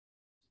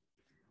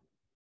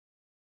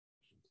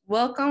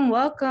Welcome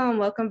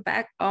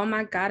back, all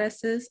my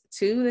goddesses,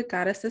 to the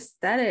Goddess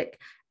Aesthetic,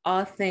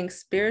 all things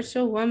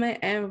spiritual, woman,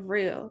 and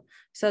real.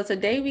 So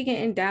today we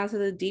getting down to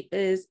the deep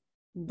is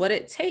what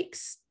it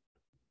takes,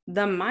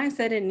 the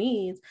mindset it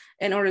needs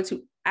in order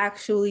to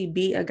actually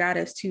be a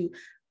goddess, to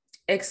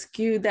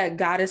execute that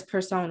goddess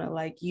persona.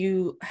 Like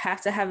you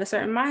have to have a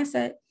certain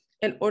mindset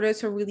in order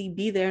to really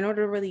be there, in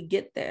order to really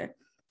get there.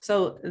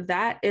 So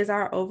that is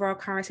our overall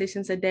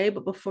conversation today.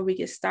 But before we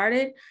get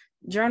started,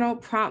 journal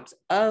prompts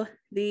of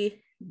the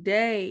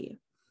day.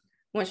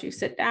 Once you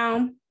sit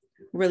down,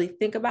 really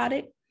think about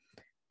it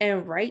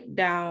and write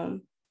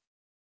down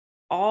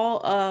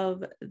all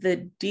of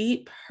the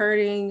deep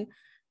hurting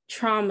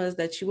traumas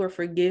that you are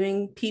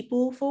forgiving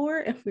people for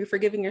and you're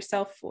forgiving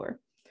yourself for.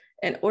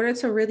 In order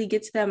to really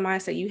get to that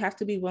mindset, you have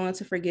to be willing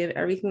to forgive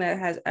everything that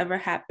has ever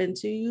happened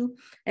to you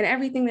and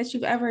everything that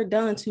you've ever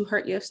done to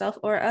hurt yourself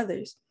or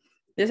others.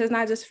 This is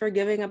not just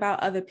forgiving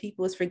about other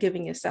people, it's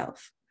forgiving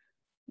yourself.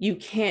 You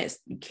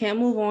can't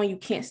move on, you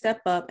can't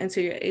step up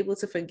until you're able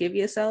to forgive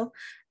yourself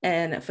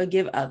and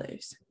forgive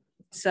others.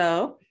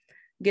 So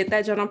get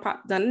that journal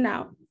prompt done and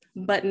out.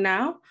 But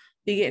now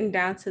we're getting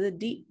down to the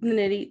deep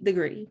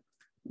nitty-gritty.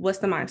 What's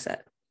the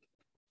mindset?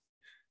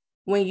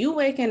 When you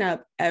waking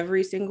up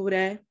every single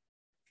day,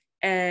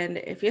 and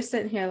if you're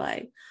sitting here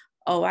like,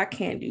 oh, I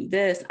can't do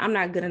this, I'm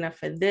not good enough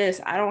for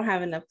this, I don't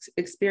have enough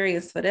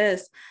experience for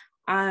this,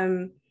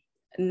 I'm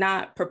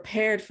not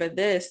prepared for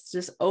this,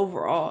 just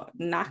overall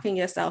knocking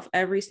yourself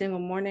every single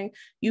morning,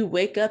 you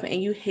wake up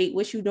and you hate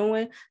what you're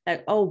doing,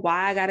 like, oh,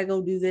 why I gotta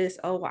go do this,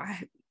 oh,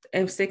 I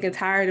am sick and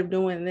tired of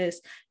doing this,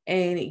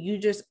 and you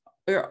just,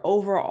 your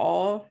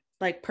overall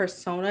like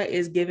persona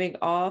is giving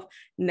off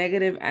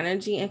negative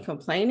energy and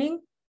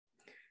complaining,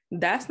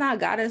 that's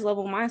not goddess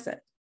level mindset.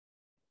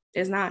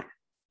 It's not.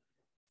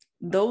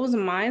 Those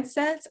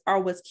mindsets are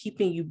what's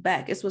keeping you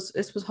back. It's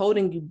what's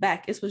holding you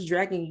back. It's what's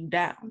dragging you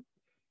down.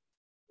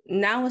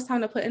 Now it's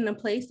time to put into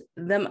place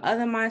them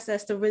other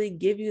mindsets to really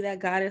give you that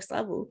goddess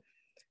level.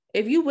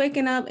 If you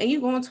waking up and you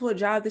going to a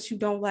job that you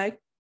don't like,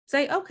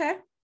 say, okay,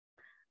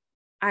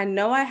 I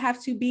know I have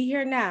to be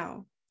here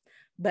now,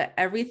 but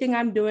everything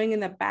I'm doing in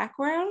the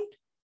background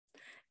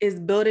is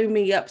building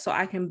me up so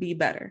I can be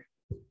better.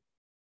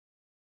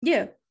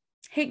 Yeah,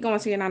 hate going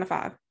to your 9 to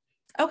 5.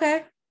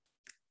 Okay,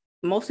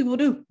 most people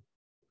do.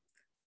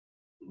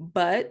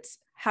 But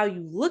how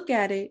you look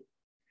at it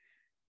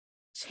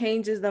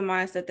changes the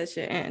mindset that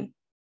you're in.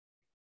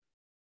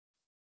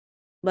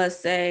 Let's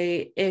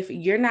say if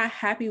you're not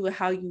happy with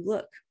how you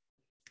look,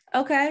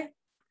 okay,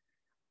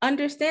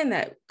 understand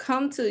that.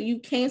 You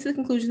came to the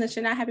conclusion that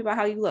you're not happy about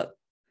how you look.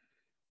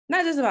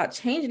 Not just about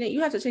changing it, you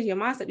have to change your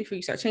mindset before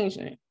you start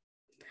changing it.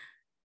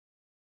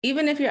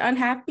 Even if you're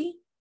unhappy,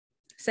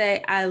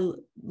 say, I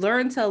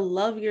learned to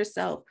love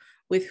yourself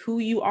with who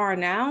you are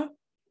now,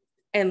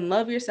 and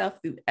love yourself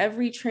through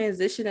every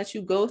transition that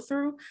you go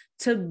through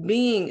to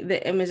being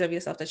the image of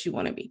yourself that you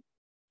want to be.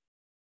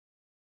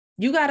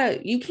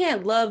 You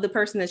can't love the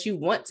person that you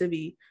want to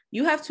be.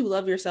 You have to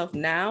love yourself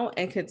now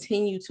and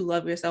continue to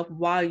love yourself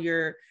while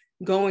you're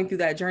going through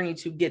that journey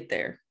to get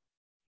there.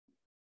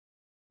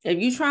 If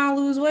you try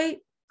to lose weight,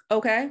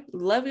 okay,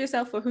 love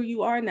yourself for who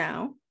you are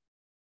now.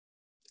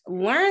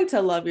 Learn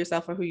to love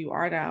yourself for who you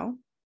are now.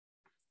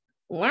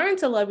 Learn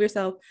to love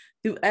yourself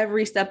through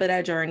every step of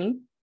that journey.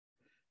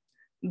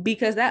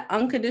 Because that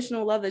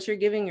unconditional love that you're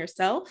giving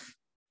yourself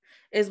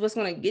is what's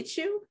going to get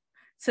you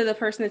to the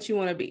person that you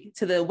want to be,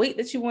 to the weight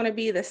that you want to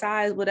be, the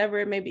size, whatever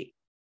it may be.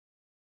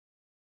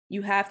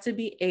 You have to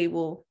be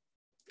able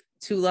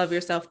to love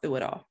yourself through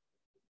it all.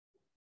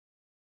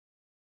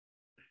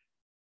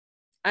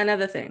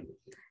 Another thing,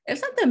 if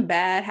something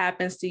bad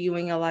happens to you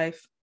in your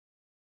life,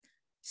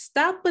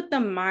 stop with the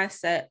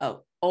mindset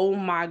of, oh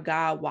my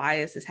God, why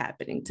is this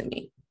happening to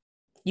me?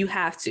 You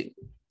have to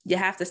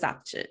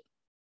stop the shit.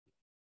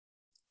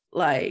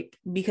 Like,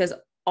 because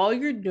all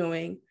you're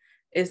doing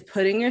is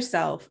putting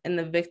yourself in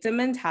the victim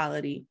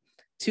mentality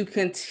to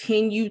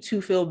continue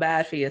to feel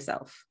bad for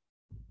yourself.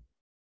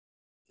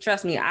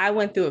 Trust me, I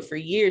went through it for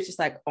years, just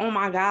like, oh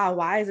my God,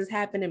 why is this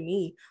happening to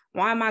me?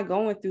 Why am I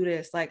going through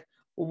this? Like,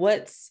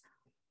 why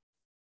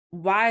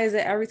is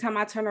it every time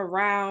I turn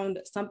around,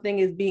 something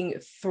is being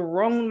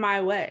thrown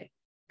my way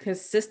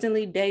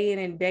consistently, day in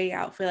and day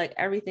out? I feel like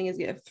everything is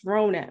getting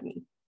thrown at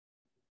me.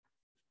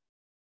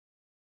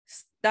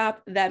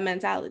 Stop that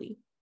mentality,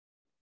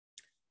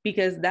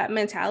 because that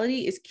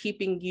mentality is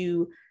keeping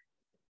you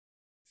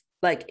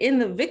like in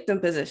the victim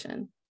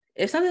position.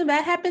 If something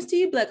bad happens to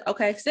you, be like,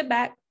 okay, sit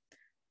back,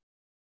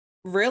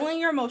 reel in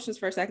your emotions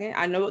for a second.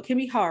 I know it can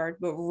be hard,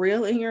 but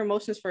reel in your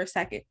emotions for a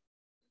second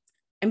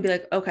and be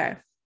like, okay,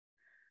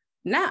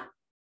 now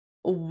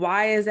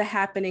why is it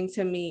happening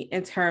to me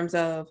in terms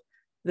of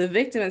the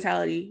victim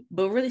mentality?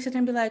 But really sit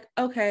and be like,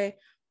 okay,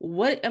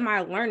 what am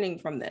I learning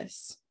from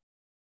this?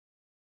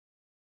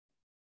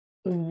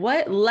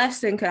 What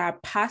lesson could I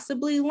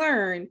possibly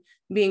learn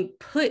being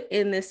put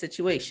in this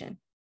situation?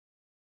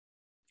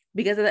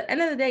 Because at the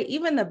end of the day,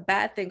 even the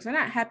bad things are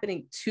not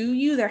happening to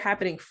you, they're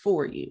happening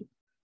for you.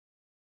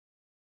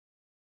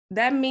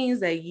 that means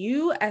that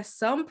you at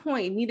some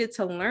point needed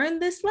to learn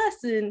this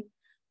lesson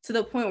to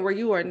the point where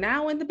you are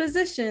now in the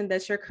position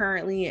that you're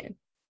currently in.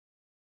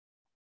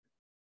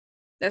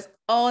 That's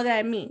all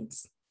that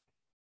means.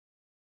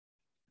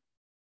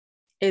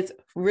 It's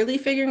really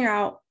figuring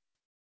out,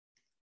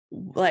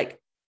 like,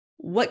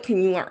 what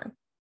can you learn?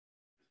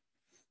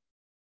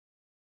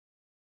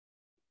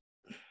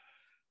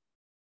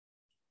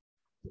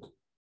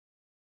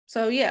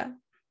 So yeah,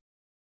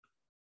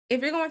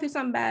 if you're going through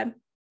something bad,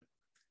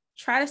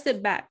 try to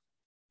sit back.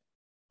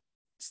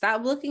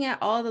 Stop looking at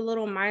all the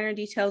little minor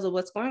details of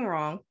what's going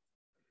wrong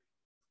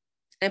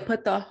and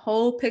put the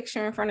whole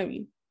picture in front of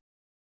you.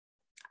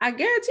 I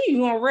guarantee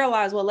you're going to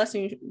realize what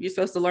lesson you're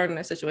supposed to learn in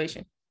that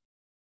situation.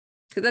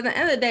 Because at the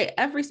end of the day,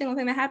 every single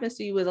thing that happens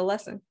to you is a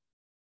lesson.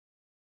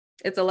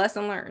 It's a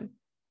lesson learned.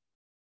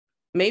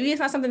 Maybe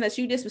it's not something that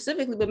you did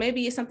specifically, but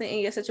maybe it's something in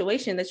your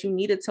situation that you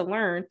needed to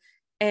learn,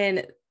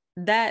 and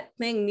that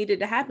thing needed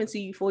to happen to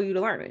you for you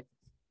to learn it.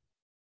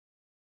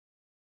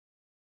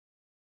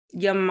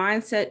 Your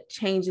mindset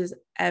changes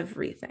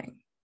everything.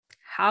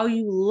 How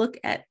you look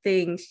at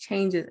things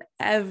changes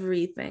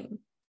everything.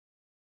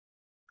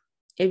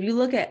 If you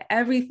look at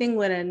everything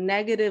with a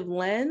negative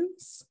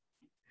lens,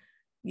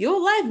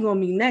 your life is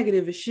going to be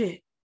negative as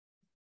shit.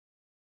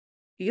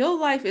 Your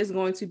life is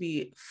going to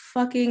be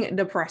fucking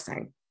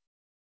depressing.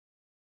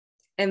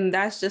 And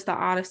that's just the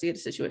honesty of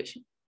the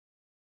situation.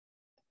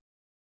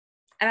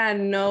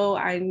 And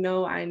I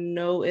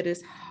know it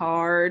is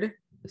hard,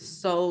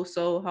 so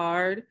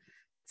hard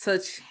to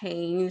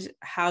change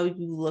how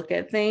you look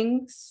at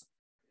things.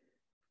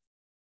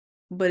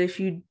 But if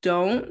you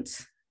don't,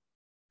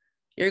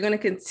 you're going to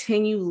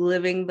continue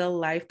living the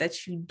life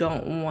that you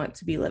don't want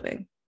to be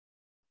living.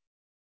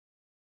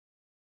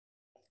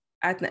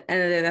 At the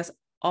end of the day, that's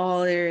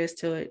all there is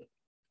to it.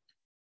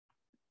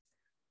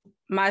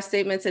 My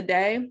statement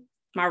today,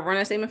 my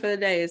running statement for the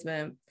day has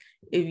been,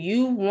 if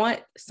you want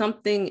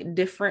something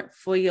different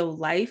for your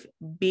life,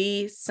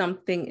 be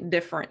something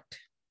different.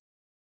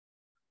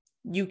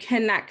 You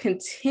cannot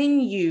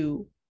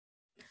continue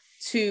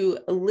to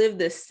live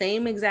the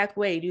same exact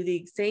way, do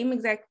the same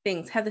exact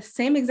things, have the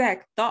same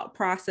exact thought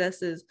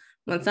processes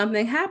when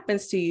something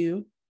happens to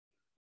you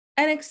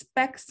and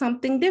expect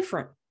something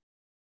different.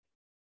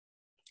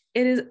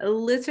 It is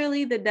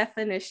literally the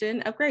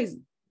definition of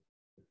crazy.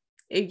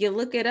 If you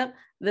look it up,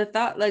 the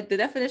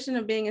definition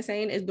of being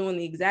insane is doing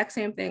the exact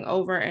same thing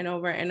over and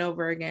over and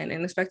over again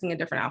and expecting a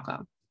different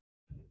outcome.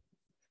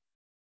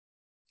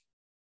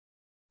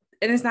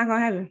 And it's not going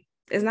to happen.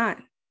 It's not.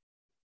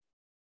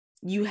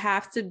 You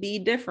have to be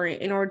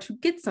different in order to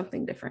get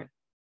something different.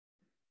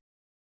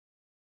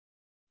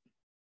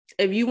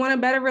 If you want a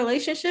better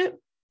relationship,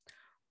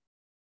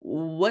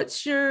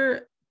 what's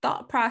your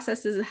thought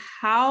processes?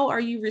 How are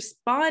you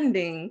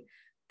responding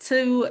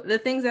to the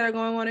things that are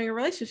going on in your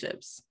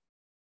relationships?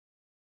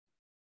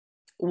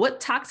 What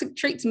toxic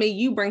traits may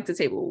you bring to the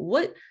table?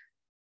 What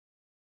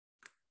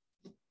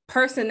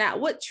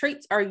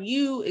traits are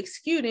you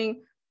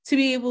executing to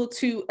be able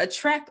to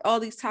attract all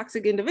these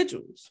toxic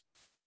individuals?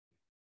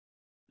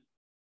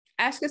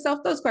 Ask yourself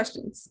those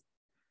questions.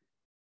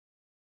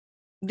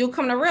 You'll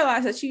come to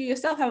realize that you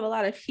yourself have a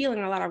lot of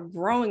healing, a lot of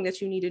growing that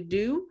you need to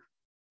do.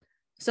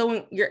 So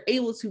when you're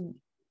able to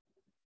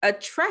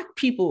attract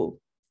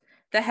people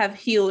that have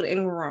healed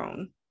and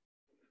grown,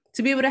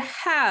 to be able to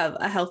have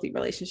a healthy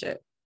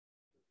relationship.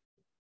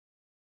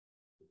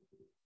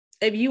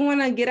 If you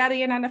want to get out of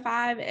your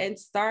 9-to-5 and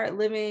start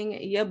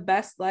living your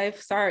best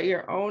life, start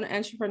your own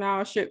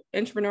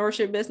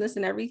entrepreneurship business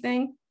and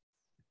everything,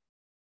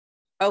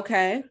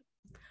 okay.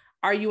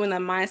 Are you in the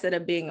mindset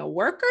of being a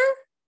worker,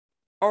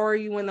 or are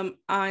you in the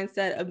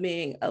mindset of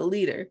being a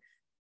leader?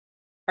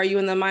 Are you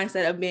in the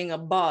mindset of being a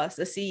boss,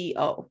 a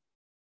CEO?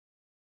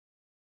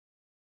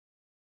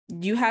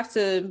 You have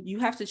to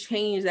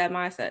change that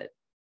mindset.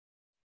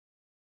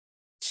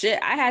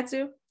 Shit, I had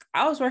to.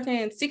 I was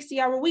working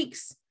 60-hour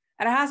weeks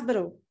at a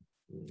hospital.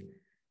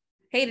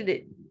 Hated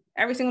it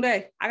every single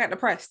day. I got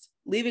depressed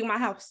leaving my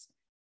house.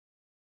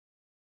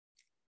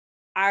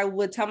 I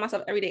would tell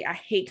myself every day, I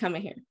hate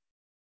coming here.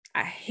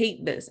 I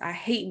hate this. I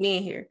hate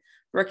being here.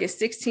 Working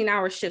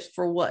 16-hour shifts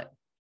for what?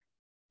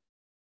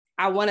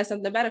 I wanted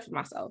something better for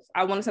myself.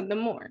 I wanted something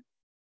more.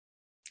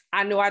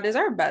 I knew I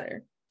deserved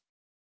better.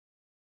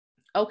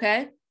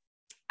 Okay.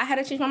 I had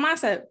to change my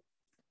mindset.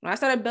 When I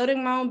started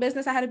building my own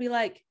business, I had to be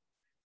like,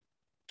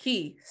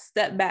 Key,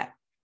 step back.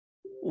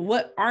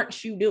 What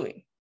aren't you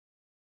doing?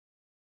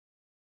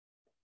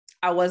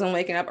 I wasn't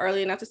waking up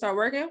early enough to start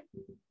working.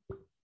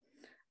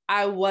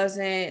 I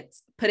wasn't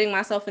putting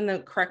myself in the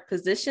correct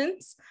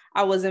positions.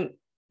 I wasn't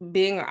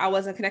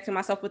connecting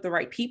myself with the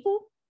right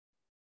people.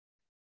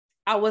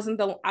 I wasn't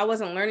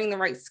learning the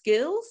right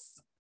skills.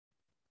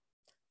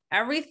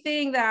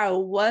 Everything that I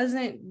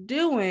wasn't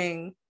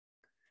doing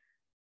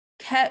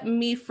kept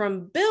me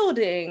from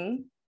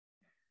building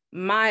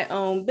my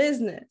own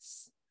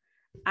business.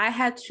 I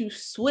had to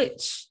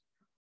switch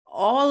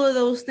all of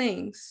those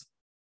things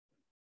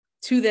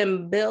to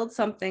then build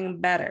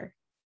something better.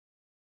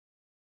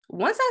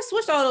 Once I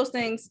switched all those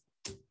things,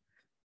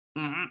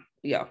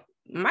 Yo,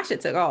 my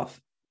shit took off.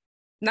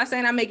 Not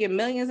saying I'm making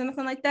millions or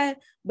nothing like that,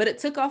 but it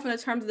took off in the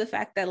terms of the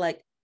fact that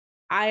like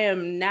I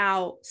am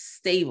now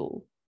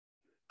stable.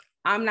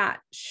 I'm not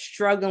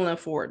struggling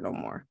for it no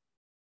more.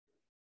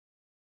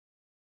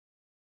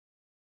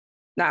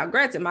 Now,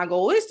 granted, my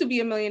goal is to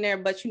be a millionaire,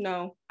 but you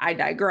know, I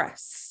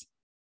digress.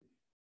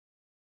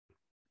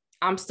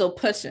 I'm still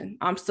pushing.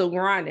 I'm still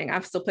grinding.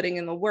 I'm still putting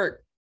in the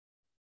work.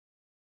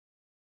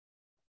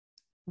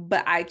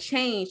 But I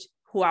changed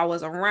who I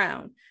was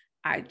around.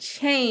 I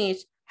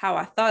changed how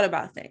I thought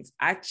about things.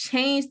 I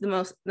changed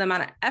the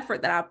amount of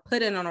effort that I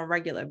put in on a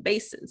regular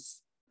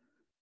basis.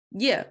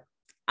 Yeah,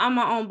 I'm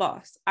my own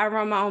boss. I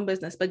run my own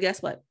business, but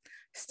guess what?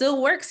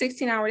 Still work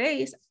 16-hour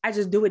days. I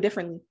just do it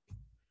differently.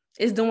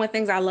 It's doing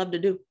things I love to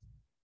do.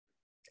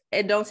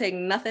 It don't take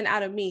nothing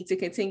out of me to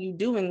continue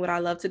doing what I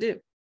love to do.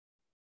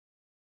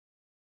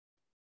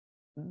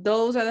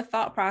 Those are the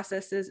thought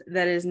processes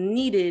that is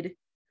needed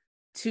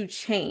to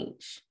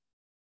change.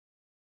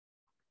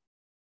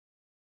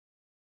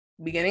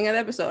 Beginning of the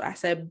episode, I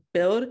said,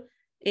 build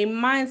a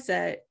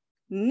mindset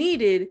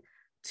needed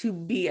to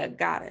be a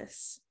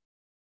goddess.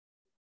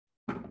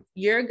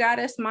 Your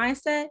goddess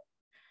mindset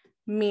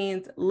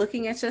means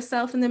looking at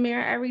yourself in the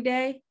mirror every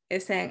day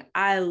and saying,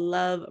 I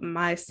love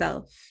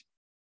myself.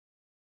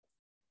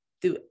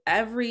 Through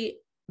every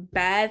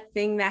bad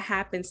thing that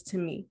happens to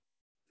me,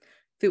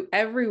 through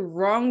every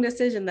wrong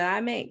decision that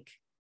I make,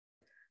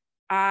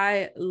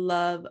 I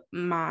love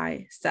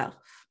myself.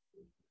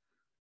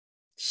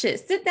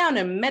 Shit, sit down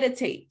and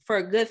meditate for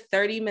a good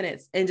 30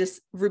 minutes and just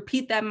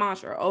repeat that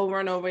mantra over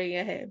and over in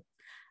your head.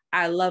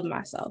 I love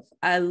myself.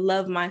 I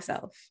love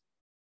myself.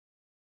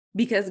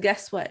 Because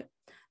guess what?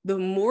 The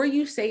more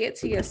you say it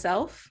to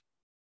yourself,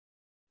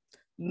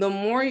 the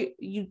more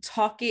you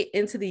talk it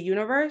into the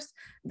universe,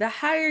 the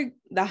higher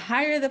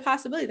the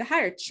possibility, the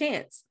higher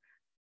chance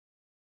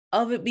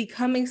of it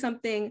becoming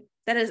something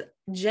that is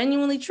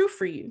genuinely true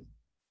for you.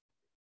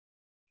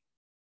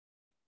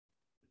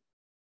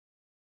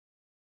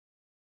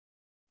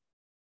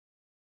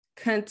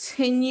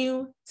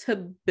 Continue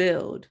to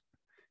build.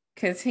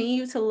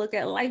 Continue to look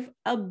at life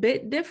a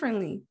bit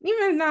differently.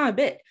 Even if not a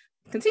bit,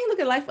 continue to look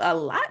at life a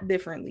lot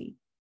differently.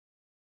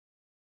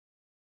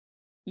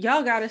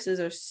 Y'all goddesses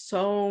are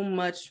so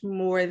much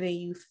more than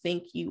you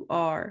think you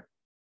are.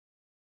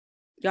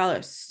 Y'all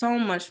are so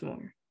much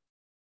more.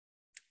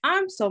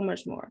 I'm so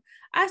much more.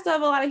 I still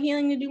have a lot of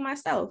healing to do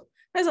myself.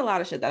 There's a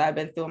lot of shit that I've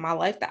been through in my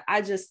life that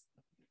I just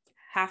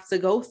have to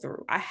go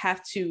through. I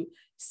have to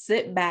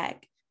sit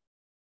back,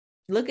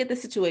 look at the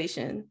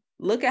situation,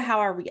 look at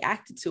how I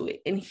reacted to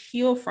it, and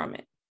heal from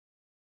it.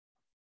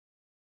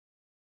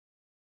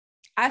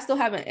 I still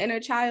have an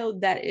inner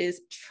child that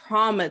is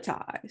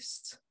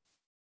traumatized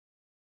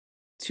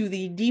to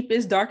the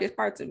deepest, darkest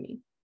parts of me.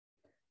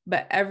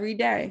 But every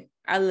day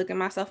I look at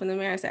myself in the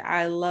mirror and say,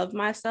 I love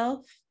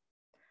myself.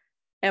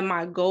 And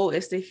my goal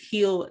is to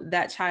heal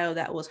that child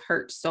that was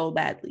hurt so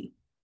badly.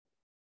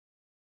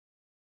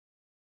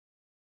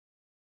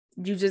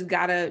 You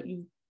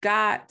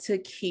got to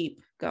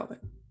keep going.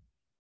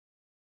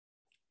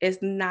 It's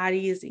not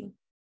easy.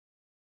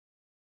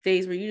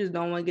 Days where you just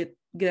don't want to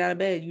get out of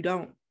bed, you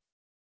don't.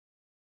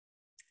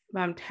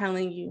 But I'm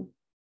telling you,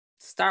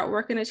 start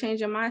working to change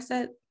your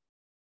mindset.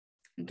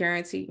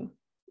 Guarantee you,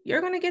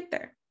 you're going to get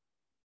there.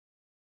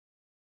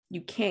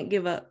 You can't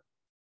give up.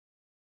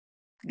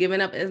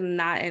 Giving up is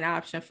not an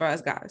option for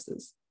us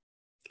goddesses.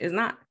 It's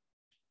not.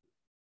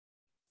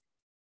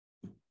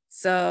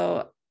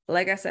 So,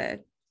 like I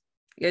said,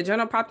 your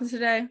journal prompt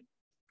today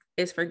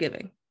is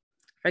forgiving.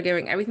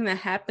 Forgiving everything that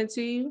happened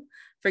to you,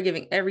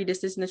 forgiving every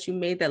decision that you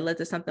made that led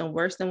to something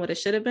worse than what it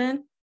should have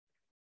been,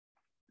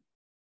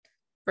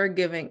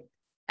 forgiving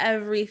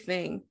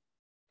everything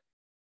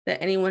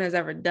that anyone has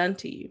ever done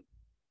to you.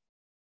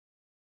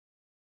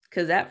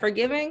 Because that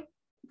forgivement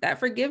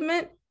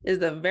is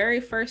the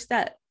very first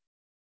step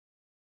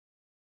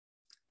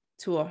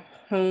to a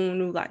whole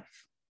new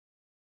life,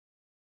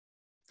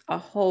 a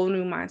whole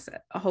new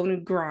mindset, a whole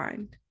new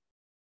grind.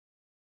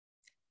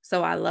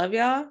 So I love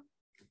y'all.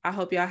 I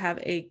hope y'all have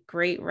a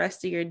great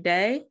rest of your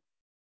day,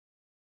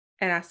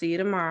 and I'll see you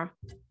tomorrow.